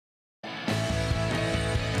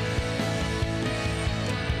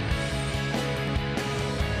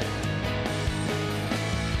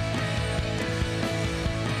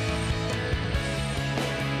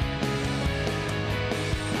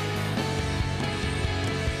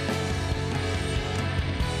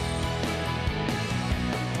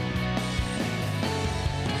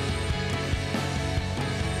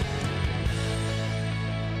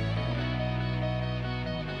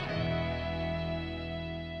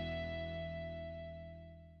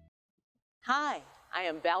Hi, I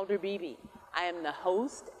am Valder Beebe. I am the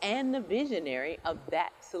host and the visionary of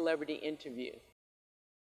That Celebrity Interview.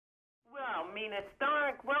 Well, Mina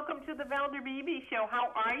Stark, welcome to the Valder Beebe Show.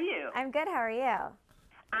 How are you? I'm good. How are you?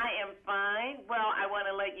 I am fine. Well, I want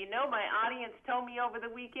to let you know my audience told me over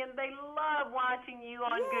the weekend they love watching you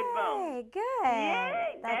on Good Bones. Yay, good.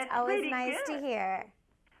 Yay, That's always nice to hear.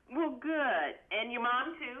 Well, good. And your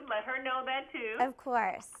mom, too. Let her know that, too. Of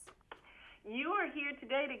course. You are here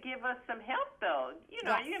today to give us some help, though. You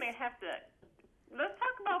know, Yes. You're going to have to, let's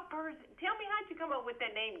talk about first. Tell me, how'd you come up with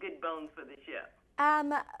that name, Good Bones, for the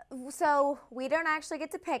show? So we don't actually get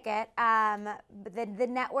to pick it. The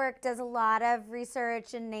network does a lot of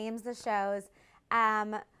research and names the shows.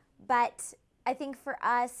 But I think for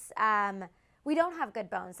us, we don't have good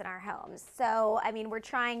bones in our homes. So, I mean, we're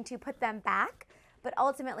trying to put them back. But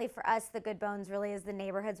ultimately for us, the good bones really is the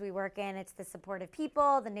neighborhoods we work in. It's the supportive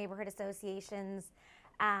people, the neighborhood associations,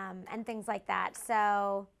 and things like that.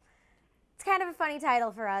 So it's kind of a funny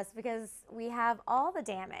title for us because we have all the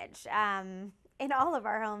damage in all of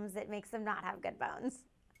our homes that makes them not have good bones.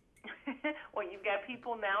 Well, you've got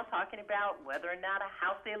people now talking about whether or not a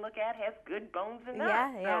house they look at has good bones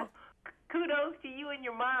enough. Yeah. So kudos to you and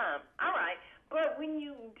your mom. All right. But when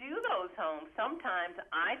you do those homes, sometimes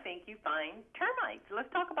I think you find termites. Let's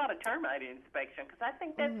talk about a termite inspection because I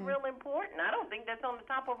think that's real important. I don't think that's on the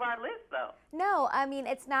top of our list, though. No, I mean,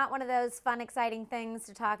 it's not one of those fun, exciting things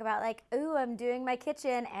to talk about like, ooh, I'm doing my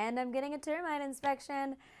kitchen and I'm getting a termite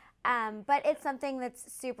inspection. But it's something that's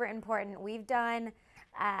super important. We've done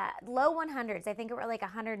low 100s. I think it were like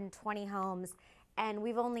 120 homes, and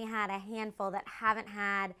we've only had a handful that haven't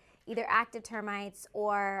had either active termites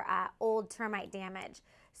or old termite damage.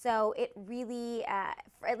 So it really,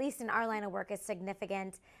 at least in our line of work, is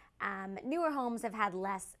significant. Newer homes have had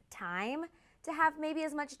less time to have maybe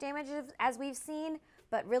as much damage as we've seen,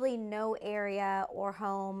 but really no area or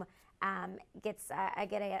home gets a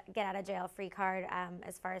get out of jail free card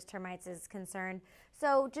as far as termites is concerned.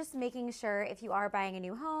 So just making sure if you are buying a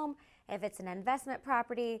new home, if it's an investment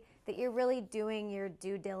property, that you're really doing your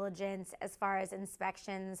due diligence as far as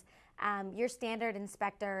inspections. Your standard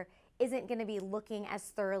inspector isn't going to be looking as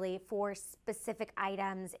thoroughly for specific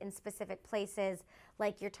items in specific places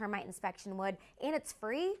like your termite inspection would, and it's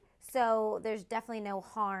free, so there's definitely no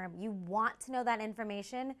harm. You want to know that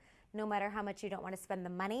information no matter how much you don't want to spend the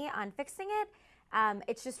money on fixing it.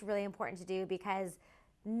 It's just really important to do because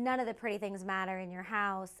none of the pretty things matter in your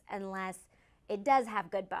house unless it does have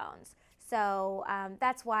good bones. So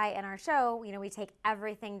that's why in our show, you know, we take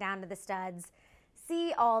everything down to the studs,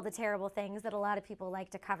 see all the terrible things that a lot of people like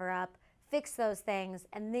to cover up, fix those things,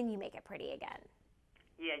 and then you make it pretty again.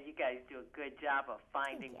 Yeah, you guys do a good job of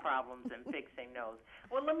finding problems and fixing those.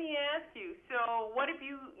 Well, let me ask you, so what if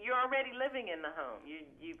you're already living in the home?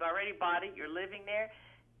 You've already bought it, you're living there,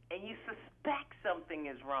 and you suspect something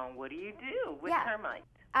is wrong. What do you do with termites?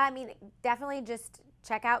 I mean, definitely just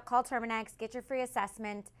check out, call Terminex, get your free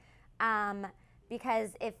assessment,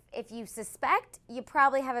 because if you suspect, you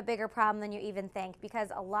probably have a bigger problem than you even think, because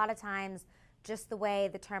a lot of times just the way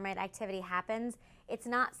the termite activity happens, it's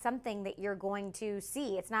not something that you're going to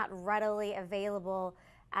see. It's not readily available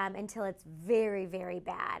until it's very, very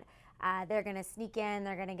bad. They're going to sneak in,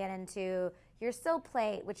 they're going to get into your sill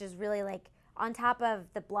plate, which is really like on top of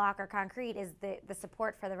the block or concrete is the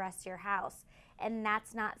support for the rest of your house. And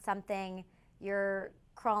that's not something you're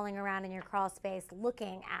crawling around in your crawl space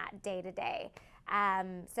looking at day to day.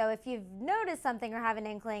 So if you've noticed something or have an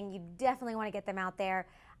inkling, you definitely want to get them out there.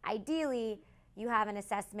 Ideally, you have an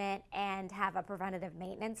assessment and have a preventative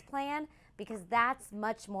maintenance plan, because that's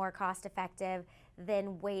much more cost effective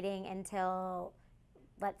than waiting until,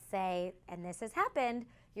 let's say, and this has happened,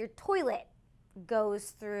 your toilet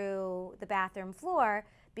goes through the bathroom floor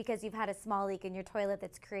because you've had a small leak in your toilet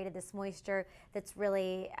that's created this moisture that's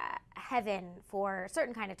really heaven for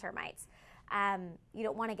certain kind of termites. You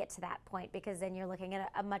don't want to get to that point because then you're looking at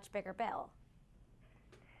a much bigger bill.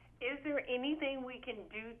 Is there anything we can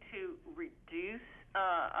do to reduce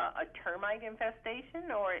a termite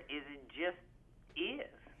infestation, or is it just is?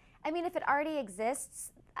 I mean, if it already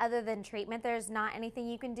exists, other than treatment, there's not anything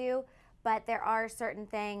you can do, but there are certain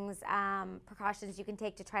things, precautions you can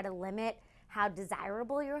take to try to limit how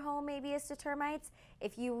desirable your home maybe is to termites.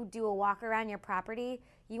 If you do a walk around your property,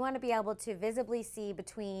 you want to be able to visibly see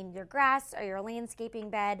between your grass or your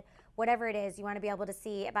landscaping bed, whatever it is, you want to be able to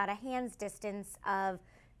see about a hand's distance of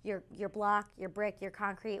your block, your brick, your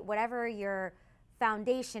concrete, whatever your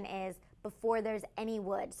foundation is before there's any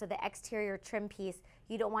wood. So the exterior trim piece,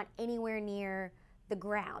 you don't want anywhere near the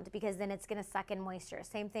ground, because then it's going to suck in moisture.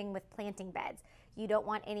 Same thing with planting beds. You don't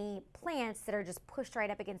want any plants that are just pushed right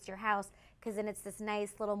up against your house, because then it's this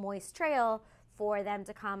nice little moist trail for them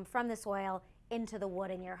to come from the soil into the wood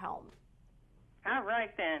in your home. All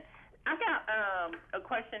right, then. I got a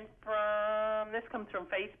question this comes from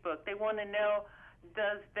Facebook. They want to know,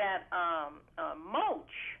 does that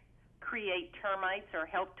mulch create termites or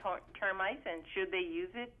help termites, and should they use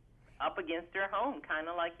it up against their home, kind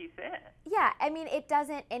of like you said? Yeah, I mean, it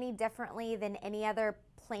doesn't any differently than any other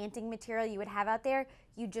planting material you would have out there.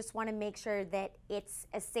 You just want to make sure that it's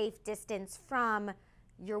a safe distance from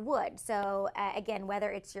your wood. So again, whether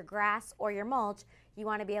it's your grass or your mulch, you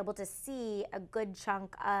want to be able to see a good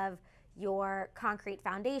chunk of your concrete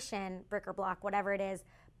foundation, brick or block, whatever it is,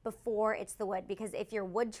 before it's the wood. Because if your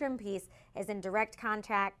wood trim piece is in direct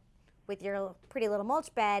contact with your pretty little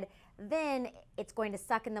mulch bed, then it's going to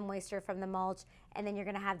suck in the moisture from the mulch, and then you're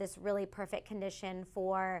going to have this really perfect condition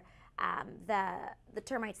for the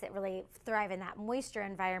termites that really thrive in that moisture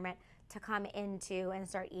environment to come into and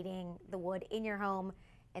start eating the wood in your home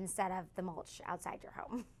instead of the mulch outside your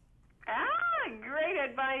home. Great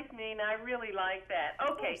advice, Mina. I really like that.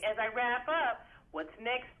 Okay, as I wrap up, what's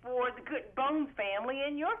next for the Good Bones family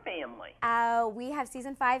and your family? We have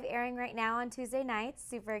season 5 airing right now on Tuesday nights.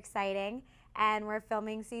 Super exciting. And we're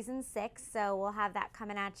filming season 6, so we'll have that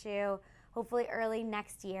coming at you hopefully early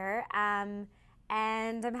next year. And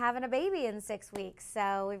I'm having a baby in 6 weeks,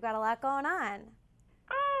 so we've got a lot going on.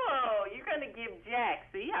 Oh, you're going to give Jack,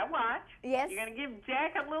 see, I watch. Yes. You're going to give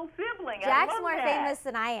Jack a little sibling. Jack's I love more that. famous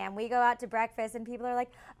than I am. We go out to breakfast and people are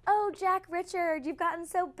like, "Oh, Jack Richard, you've gotten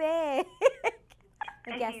so big."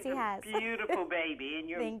 I guess he has. He's a beautiful baby, and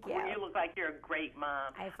Thank you. You look like you're a great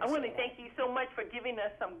mom. I want to appreciate thank you so much for giving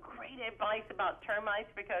us some great advice about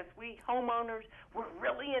termites, because we homeowners, we're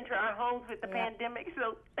really into our homes with the pandemic.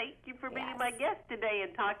 So thank you for being my guest today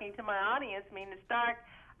and talking to my audience, Mina Stark.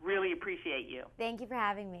 Really appreciate you. Thank you for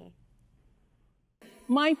having me.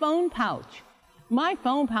 My phone pouch. My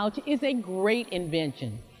phone pouch is a great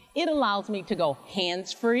invention. It allows me to go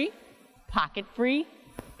hands-free, pocket-free,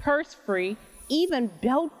 purse-free, even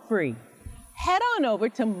belt-free. Head on over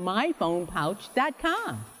to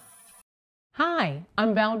myphonepouch.com. Hi,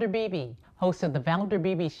 I'm Valder Beebe, host of the Valder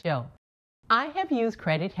Beebe Show. I have used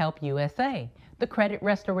Credit Help USA, the credit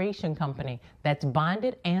restoration company that's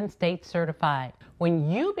bonded and state certified.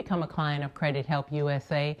 When you become a client of Credit Help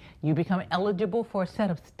USA, you become eligible for a set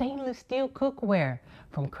of stainless steel cookware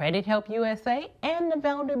from Credit Help USA and the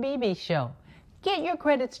Valder Beebe Show. Get your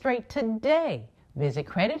credit straight today. Visit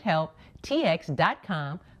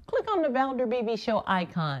credithelptx.com, click on the Valder Beebe Show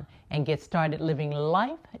icon, and get started living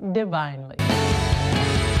life divinely.